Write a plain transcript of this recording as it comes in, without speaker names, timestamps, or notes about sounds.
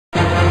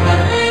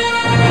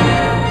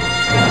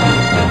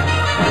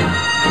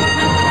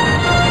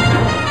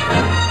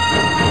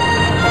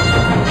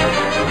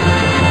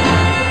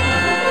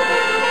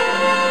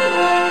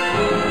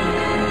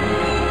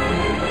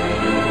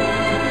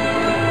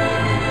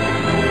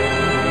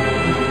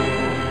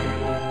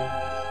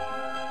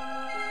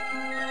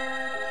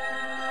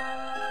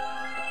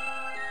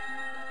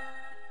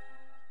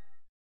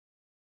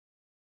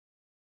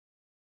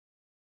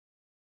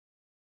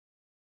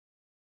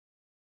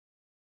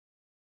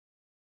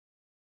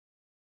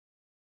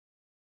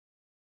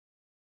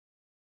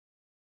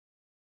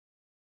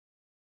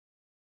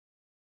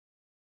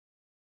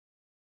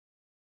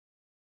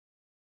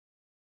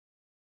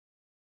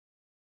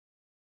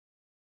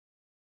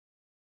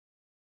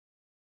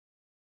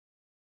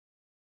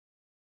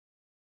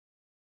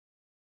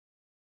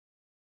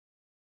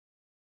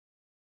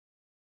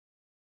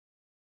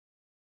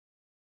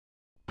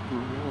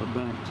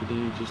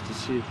today just to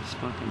see if it's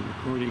fucking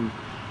recording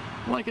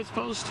like it's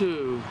supposed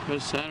to,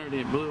 because Saturday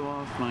it blew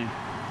off my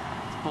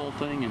whole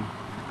thing and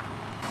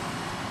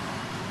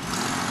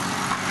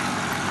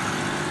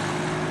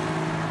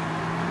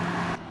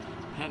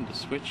had to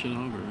switch it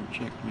over and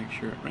check to make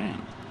sure it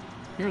ran.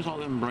 Here's all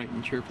them bright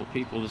and cheerful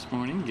people this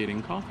morning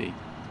getting coffee.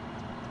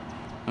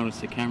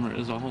 Notice the camera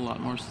is a whole lot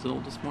more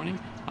still this morning.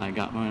 I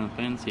got my own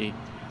fancy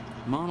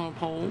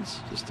monopoles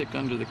to stick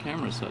under the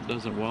camera so it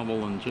doesn't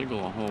wobble and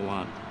jiggle a whole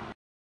lot.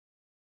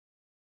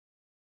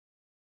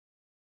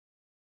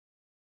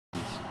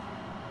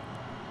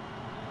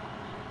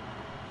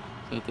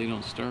 So that they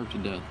don't starve to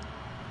death.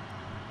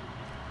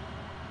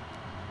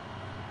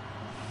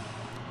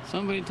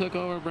 Somebody took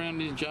over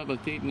Brandy's job of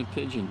feeding the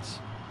pigeons.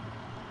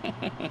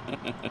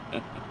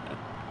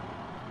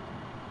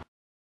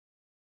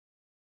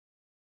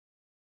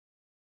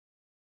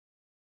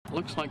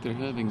 Looks like they're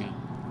having a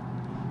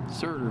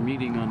Surter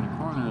meeting on the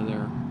corner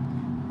there,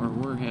 or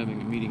we're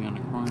having a meeting on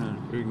the corner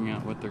figuring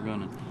out what they're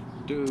gonna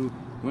do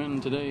when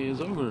today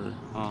is over.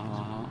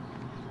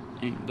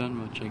 Ain't done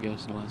much, I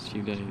guess, the last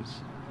few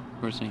days.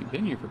 Of course, I ain't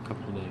been here for a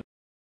couple of days.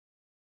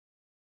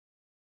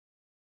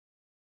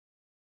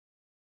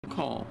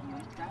 Call,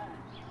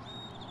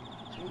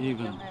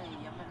 even,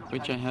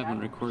 which I haven't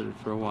recorded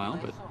for a while,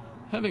 but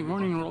having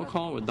morning roll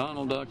call with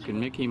Donald Duck and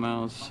Mickey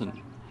Mouse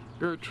and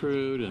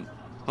Gertrude and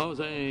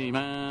Jose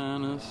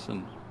Manis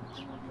and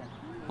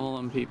all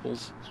them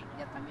peoples.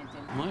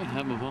 Might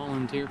have a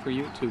volunteer for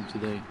YouTube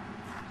today.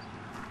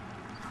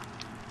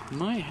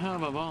 Might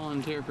have a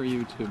volunteer for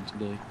YouTube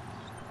today.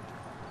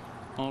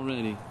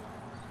 Already.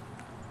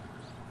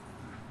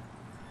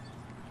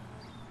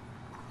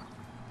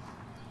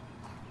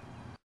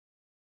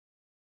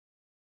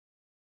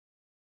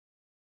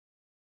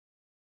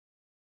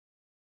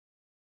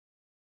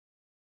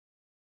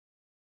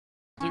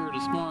 Here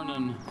this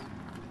morning.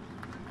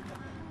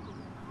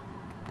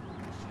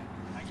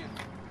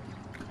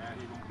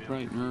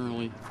 Bright and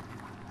early.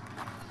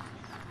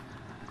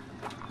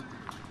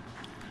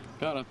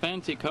 Got a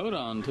fancy coat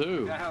on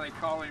too. Is that how they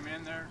call him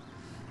in there?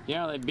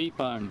 Yeah, they beep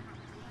on.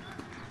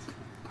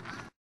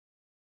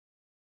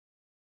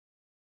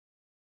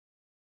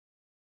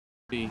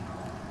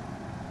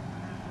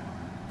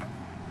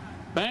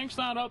 Bank's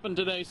not open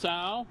today,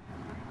 Sal.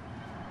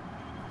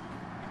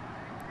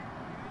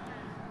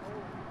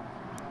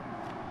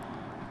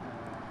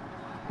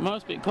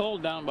 Must be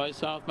cold down by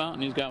South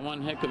Mountain. He's got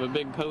one heck of a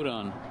big coat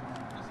on.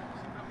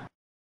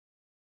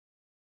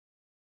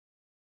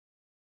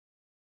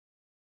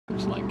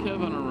 Looks like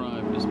Kevin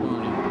arrived this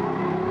morning.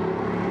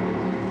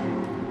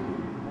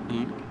 I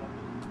think.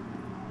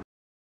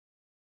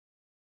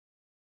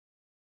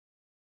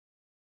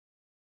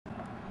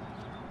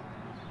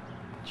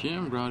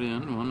 Jim brought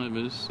in one of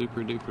his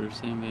super duper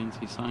Sam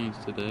Fancy signs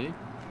today.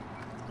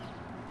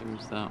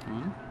 There's that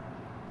one.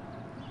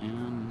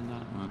 And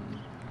that one.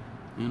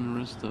 And the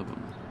rest of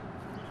them.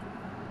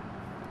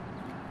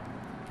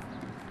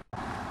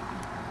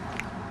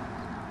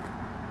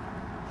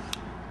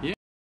 Yeah,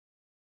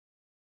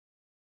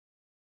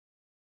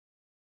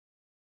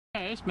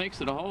 this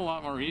makes it a whole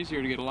lot more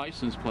easier to get a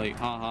license plate.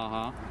 Ha ha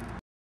ha.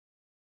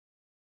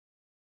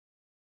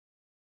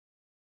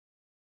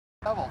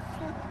 Double.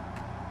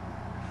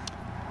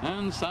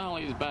 And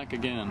Sally's back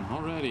again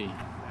already.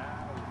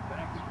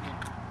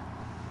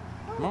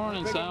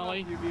 Morning,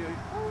 Sally.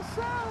 Oh,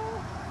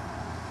 Sal.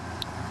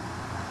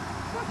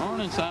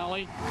 Morning,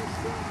 Sally.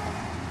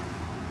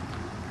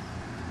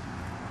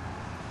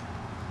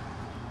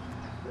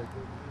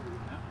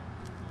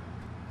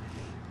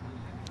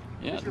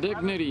 Yeah,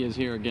 Dignity is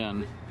here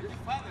again. Is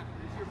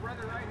your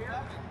brother right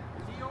here?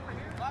 Is he over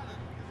here?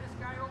 Is this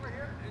guy over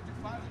here? Is your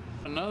father?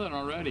 Another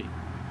already.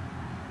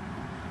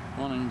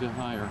 Wanting to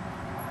hire.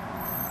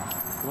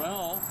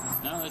 Well,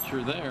 now that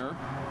you're there,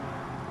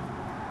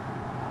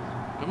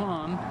 come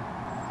on.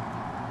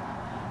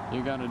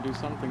 You gotta do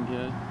something,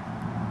 kid.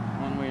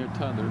 One way or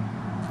t'other.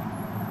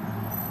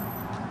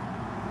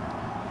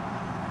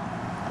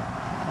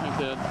 Hi,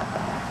 kid.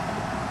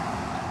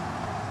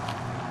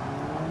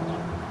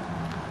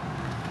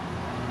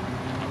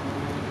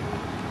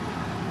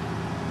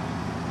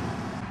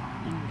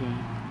 Okay.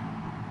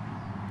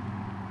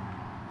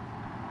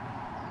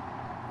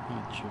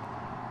 Gotcha.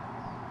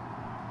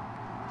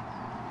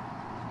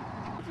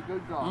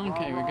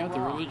 Okay, we got the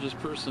religious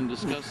person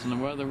discussing the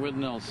weather with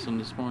Nelson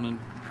this morning.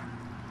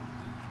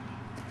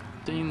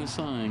 Seeing the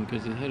sign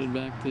because it headed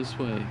back this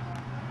way.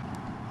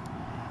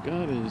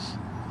 Got his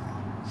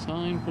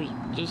sign for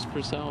just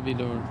for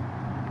Salvador.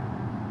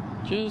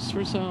 Just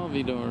for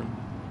Salvador.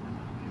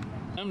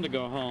 Time to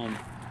go home.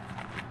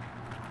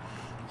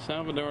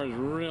 Salvador is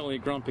really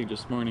grumpy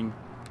this morning.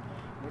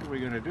 What are we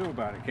going to do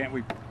about it? Can't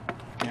we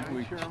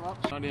cheer him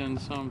up? Got in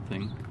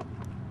something,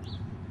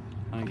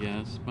 I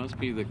guess. Must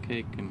be the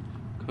cake and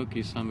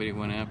cookies somebody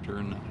went after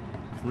in the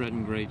red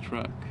and gray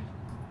truck.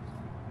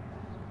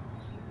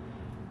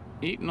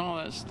 Eating all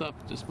that stuff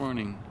this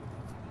morning.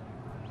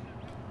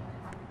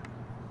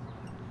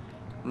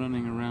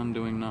 Running around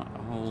doing not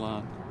a whole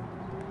lot.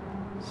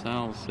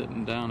 Sal's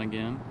sitting down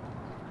again.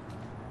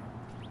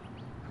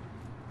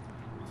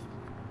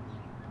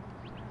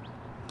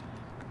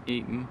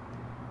 eating.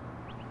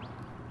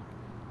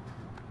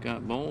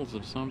 Got bowls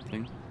of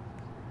something.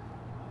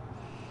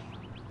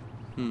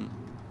 And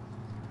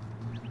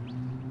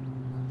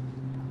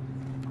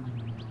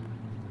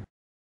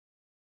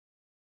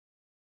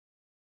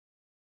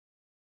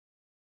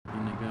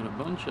I got a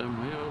bunch of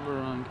them way over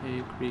on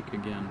Cave Creek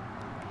again.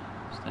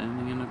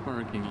 Standing in a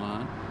parking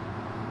lot.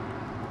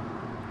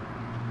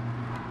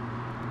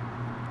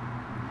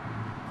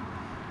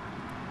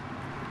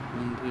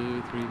 One,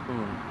 two, three,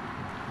 four.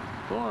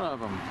 4 of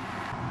them.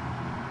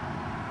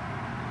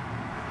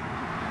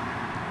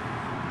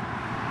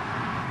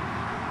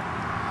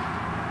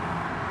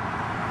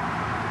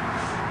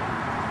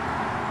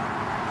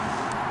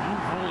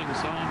 Holding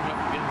sign up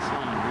against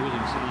sign,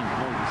 losing sign,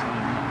 holding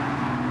sign up.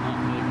 Not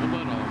legal,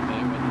 but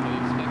okay, what do you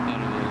expect out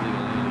of the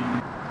illegal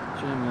alien?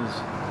 Jim has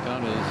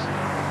got his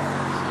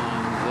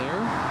signs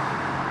there.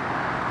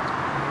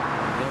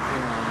 He's up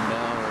here on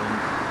Bell and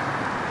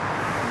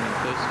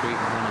 5th Street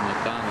in front of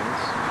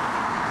McDonald's.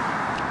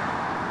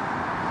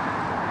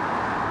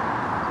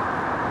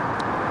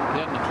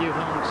 Getting a few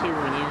honks here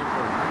and there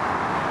for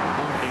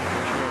honking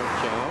for Sheriff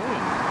Joe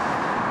and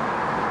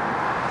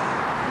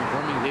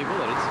informing people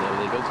that it's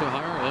illegal to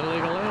hire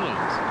illegal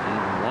aliens.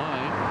 And why?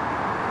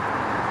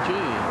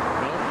 Gee.